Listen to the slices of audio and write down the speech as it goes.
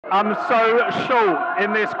I'm so short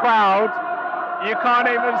in this crowd, you can't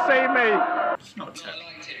even see me. It's not terrible.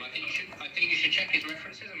 I liked him. I think you should check his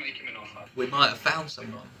references and make him an offer. We might have found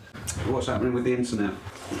someone. What's happening with the internet?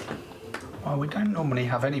 Well, we don't normally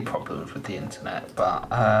have any problems with the internet, but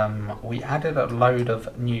we added a load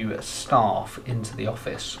of new staff into the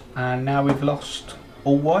office and now we've lost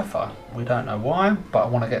all Wi-Fi. We don't know why, but I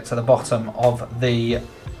want to get to the bottom of the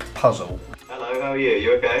puzzle. Hello, how are you?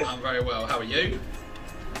 You okay? I'm very well. How are you?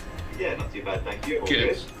 Yeah, not too bad, thank you. All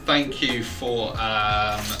Good. Thank you for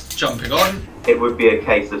jumping on. It would be a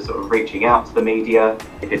case of sort of reaching out to the media.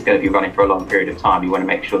 If it's going to be running for a long period of time, you want to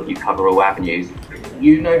make sure that you cover all avenues.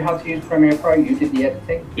 You know how to use Premiere Pro? You did the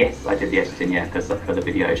editing? Yes, I did the editing, yeah, for the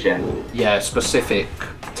video share. Yeah, specific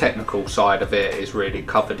technical side of it is really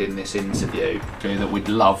covered in this interview. That we'd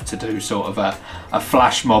love to do sort of a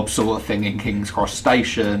flash mob sort of thing in King's Cross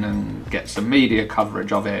Station and get some media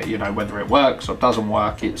coverage of it. You know, whether it works or doesn't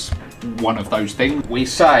work, it's one of those things. We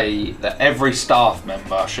say that every staff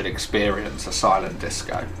member should experience a silent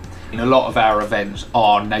disco. A lot of our events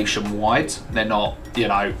are nationwide. They're not, you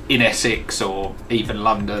know, in Essex or even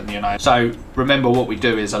London, you know. So remember, what we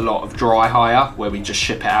do is a lot of dry hire where we just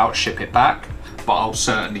ship it out, ship it back. But I'll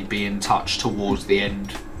certainly be in touch towards the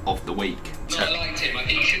end of the week. I liked him. I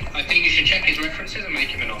think you should check his references and make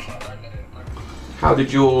him an offer. How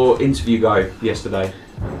did your interview go yesterday?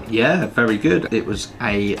 Yeah, very good. It was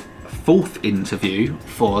a fourth interview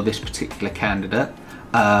for this particular candidate,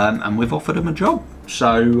 and we've offered him a job.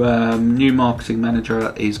 So new marketing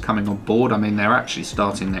manager is coming on board. I mean, they're actually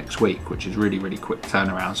starting next week, which is really, really quick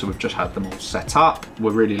turnaround. So we've just had them all set up.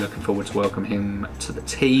 We're really looking forward to welcome him to the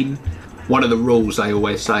team. One of the rules they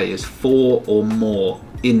always say is 4 or more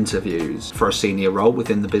interviews for a senior role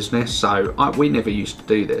within the business. So we never used to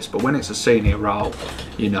do this, but when it's a senior role,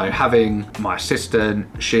 you know, having my assistant,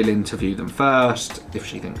 she'll interview them first. If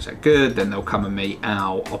she thinks they're good, then they'll come and meet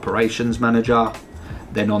our operations manager.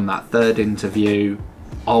 Then on that third interview,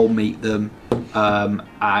 I'll meet them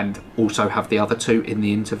and also have the other two in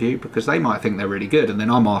the interview, because they might think they're really good and then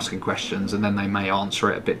I'm asking questions and then they may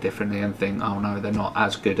answer it a bit differently and think, oh no, they're not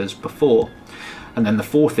as good as before. And then the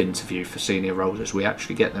fourth interview for senior roles is we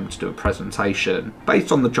actually get them to do a presentation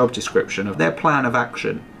based on the job description of their plan of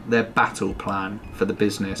action, their battle plan for the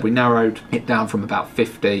business. We narrowed it down from about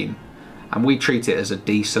 15. And we treat it as a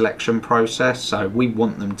deselection process, so we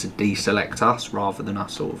want them to deselect us rather than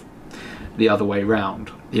us sort of the other way round.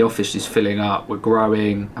 The office is filling up, we're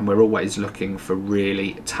growing, and we're always looking for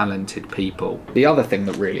really talented people. The other thing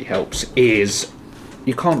that really helps is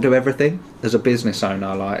you can't do everything. As a business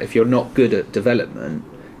owner, like if you're not good at development,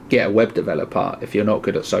 get a web developer. If you're not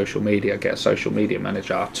good at social media, get a social media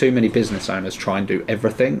manager. Too many business owners try and do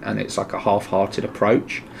everything, and it's like a half-hearted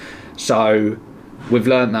approach. So we've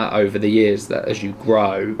learned that over the years, that as you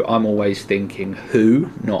grow, I'm always thinking who,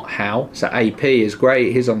 not how. So AP is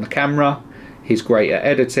great, he's on the camera, he's great at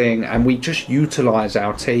editing, and we just utilise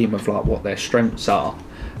our team of like what their strengths are.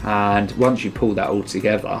 And once you pull that all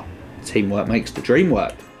together, teamwork makes the dream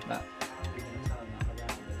work.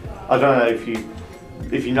 I don't know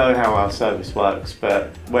if you know how our service works,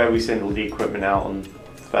 but where we send all the equipment out on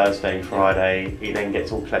Thursday, Friday, it then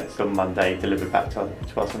gets all collected on Monday, delivered back to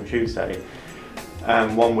us on Tuesday.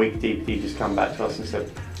 1 week DPD just come back to us and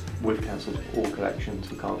said, we've cancelled all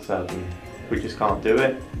collections, we can't serve them. We just can't do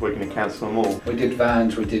it, we're going to cancel them all. We did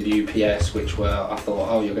vans, we did UPS, which were, I thought,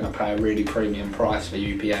 oh, you're going to pay a really premium price for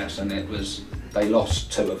UPS, and it was, they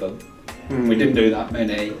lost 2 of them. We didn't do that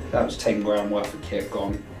many, that was 10 grand worth of kit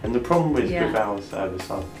gone. And the problem is with our service,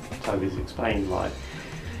 Toby's explained, like,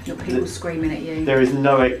 people screaming at you. There's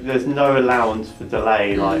no allowance for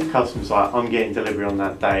delay. Like customers, like I'm getting delivery on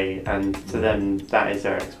that day, and to them that is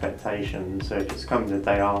their expectation. So if it's coming the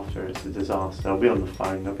day after, it's a disaster. They'll be on the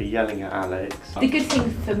phone. They'll be yelling at Alex. The good thing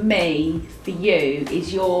for me, for you,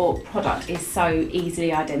 is your product is so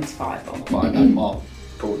easily identifiable. But I know Mark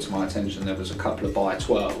brought to my attention there was a couple of buy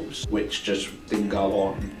 12s which just didn't go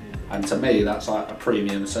on, and to me that's like a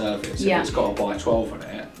premium service. Yeah. If it's got a buy 12 on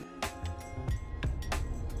it.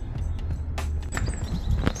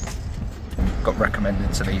 Got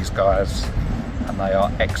recommended to these guys, and they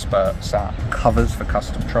are experts at covers for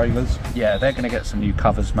custom trailers. Yeah, they're going to get some new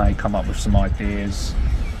covers made, come up with some ideas.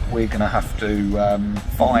 We're going to have to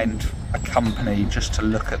find a company just to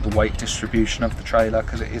look at the weight distribution of the trailer,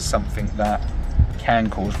 because it is something that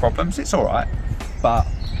can cause problems. It's all right, but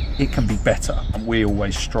it can be better, and we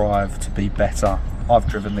always strive to be better. I've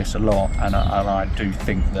driven this a lot, and I do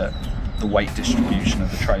think that the weight distribution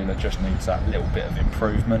of the trailer just needs that little bit of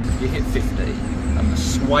improvement. You hit 50 and the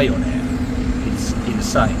sway on it is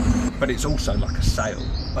insane, but it's also like a sail.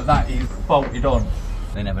 But that is bolted on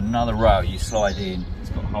then have another row you slide in. It's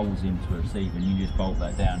got holes into a receiver, and you just bolt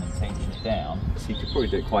that down and tension it down. So you could probably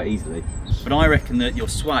do it quite easily. But I reckon that your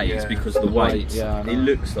sway is because of the weight. Yeah, it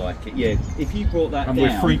looks like it. Yeah. If you brought that and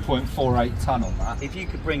down, we're 3.48 tonne on that. if you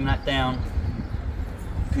could bring that down,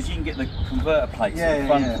 because you can get the converter plates at the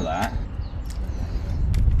front for that.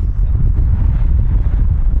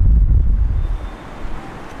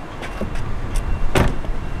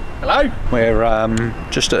 Hello. We're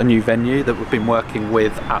just at a new venue that we've been working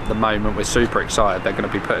with at the moment. We're super excited. They're going to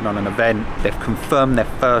be putting on an event. They've confirmed their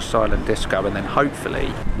first silent disco, and then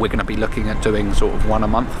hopefully we're going to be looking at doing sort of one a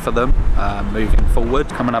month for them moving forward.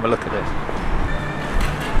 Come and have a look at this.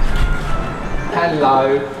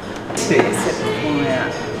 Hello.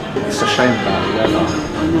 It's a shame about the weather.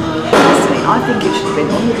 Personally, I think it should have been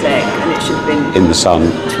on the deck, and it should have been In the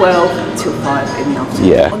sun. 12 till 5 in the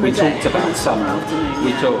afternoon. Yeah. On We the talked deck, about on the summer summer.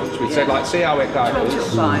 afternoon. We said, like, see how it 12 till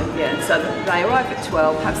goes. 5, yeah. So they arrive at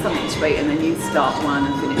 12, have something to eat, and then you start 1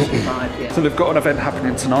 and finish at 5, yeah. So they've got an event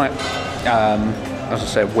happening tonight. As I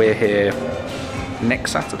said, we're here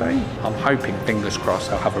next Saturday. I'm hoping, fingers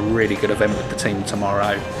crossed, I'll have a really good event with the team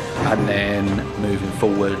tomorrow, and then moving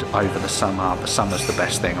forward over the summer. The summer's the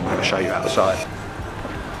best thing. I'm going to show you outside.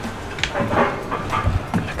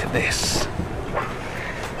 Look at this.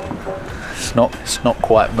 It's not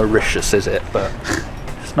quite Mauritius, is it? But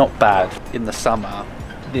it's not bad. In the summer,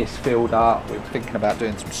 this filled up. We're thinking about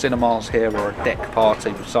doing some cinemas here or a deck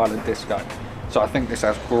party with silent disco. So I think this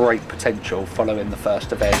has great potential following the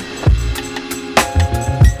first event.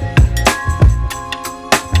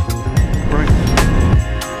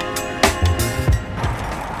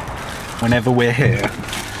 Whenever we're here,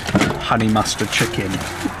 honey mustard chicken,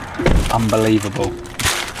 unbelievable,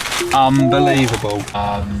 unbelievable.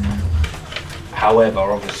 However,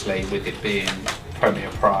 obviously, with it being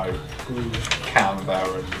Premiere Pro,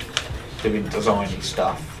 Canva, and doing designy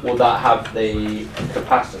stuff, will that have the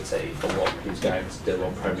capacity for what he's going to do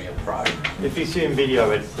on Premiere Pro? If you're doing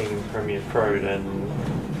video editing in Premiere Pro, then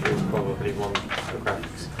you'll probably want a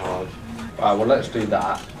graphics card. Well, let's do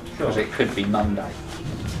that, because it could be Monday.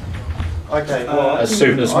 Okay, well, as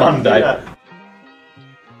soon as Monday.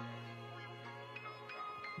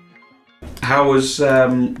 How was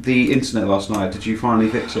the internet last night? Did you finally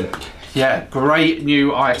fix it? Yeah, great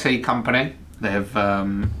new IT company. They've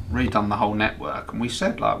redone the whole network, and we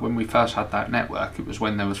said, like, when we first had that network, it was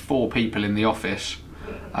when there was 4 people in the office,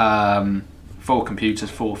 4 computers,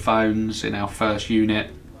 4 phones in our first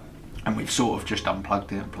unit, and we've sort of just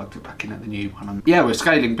unplugged it and plugged it back in at the new one. And yeah, we're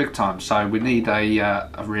scaling big time, so we need a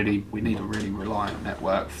really reliant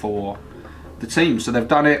network for the team. So they've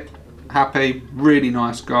done it. Happy, really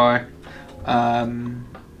nice guy.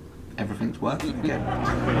 Everything's working again.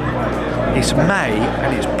 It's May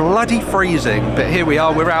and it's bloody freezing, but here we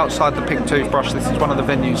are, we're outside the Pink Toothbrush. This is one of the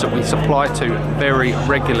venues that we supply to very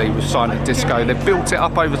regularly with silent disco. They've built it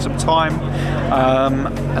up over some time,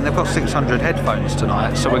 and they've got 600 headphones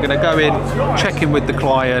tonight. So we're going to go in, check in with the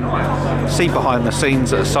client, see behind the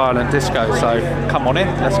scenes at a silent disco. So come on in,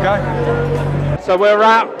 let's go. So we're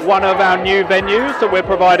at one of our new venues that we're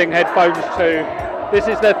providing headphones to. This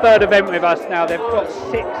is their 3rd event with us now. They've got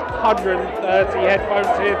 630 headphones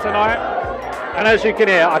here tonight. And as you can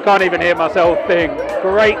hear, I can't even hear myself think.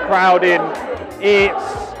 Great crowd in. It's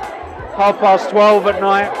 12:30 at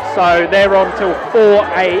night, so they're on till 4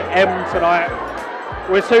 AM tonight.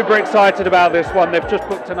 We're super excited about this one. They've just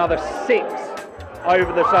booked another 6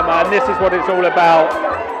 over the summer, and this is what it's all about.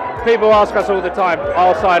 People ask us all the time,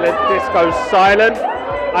 are silent discos silent?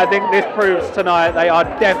 I think this proves tonight they are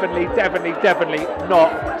definitely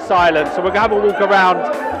not silent. So we're going to have a walk around,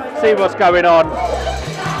 see what's going on.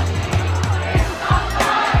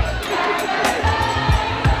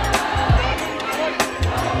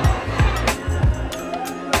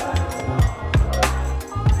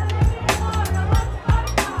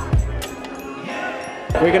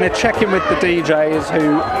 We're going to check in with the DJs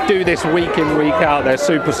who do this week in, week out. They're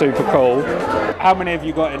super cool. How many have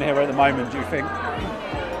you got in here at the moment, do you think?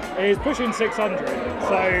 It's pushing 600,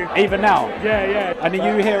 so... Even now? Yeah. And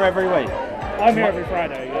are you here every week? I'm here every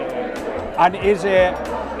Friday, yeah. And is it,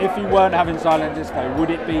 if you weren't having silent disco,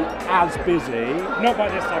 would it be as busy? Not by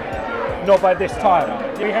this time. Not by this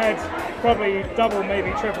time? We had probably double,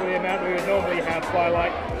 maybe triple the amount we would normally have by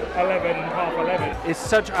like 11, half 11. It's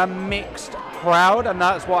such a mixed crowd, and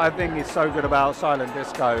that's what I think is so good about silent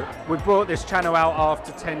disco. We brought this channel out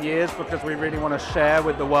after 10 years because we really want to share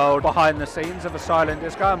with the world behind the scenes of a silent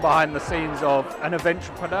disco and behind the scenes of an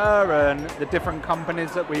entrepreneur and the different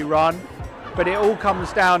companies that we run. But it all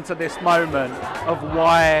comes down to this moment of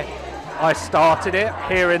why I started it,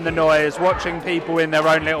 hearing the noise, watching people in their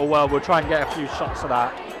own little world. We'll try and get a few shots of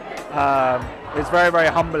that. It's very, very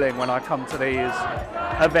humbling when I come to these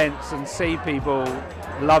events and see people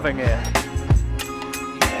loving it.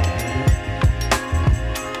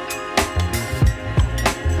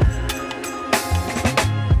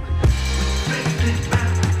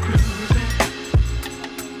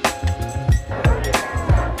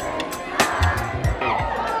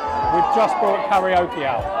 We've just brought karaoke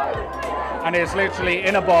out, and it's literally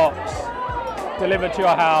in a box, delivered to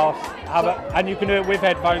your house, and you can do it with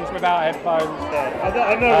headphones, without headphones. Yeah,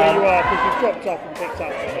 I know where you are because you've dropped off and picked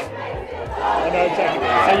up. I know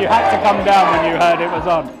exactly. So you had to come down when you heard it was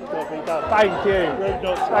on. What we done. Thank you.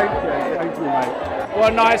 Thank you, mate.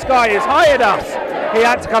 What a nice guy. He's hired us. He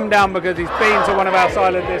had to come down because he's been to one of our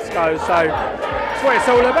silent discos, so that's what it's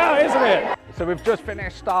all about, isn't it? So we've just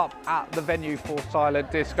finished up at the venue for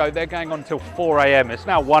silent disco. They're going on till 4 AM. It's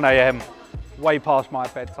now 1 AM, way past my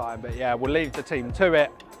bedtime, but yeah, we'll leave the team to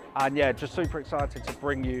it. And yeah, just super excited to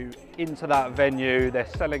bring you into that venue. They're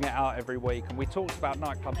selling it out every week. And we talked about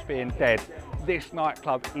nightclubs being dead. This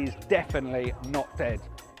nightclub is definitely not dead.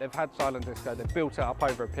 They've had silent disco, they've built it up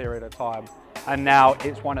over a period of time. And now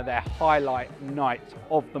it's one of their highlight nights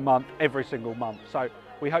of the month, every single month. So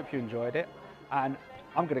we hope you enjoyed it. And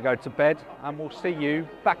I'm gonna go to bed and we'll see you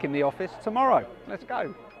back in the office tomorrow. Let's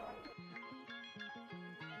go.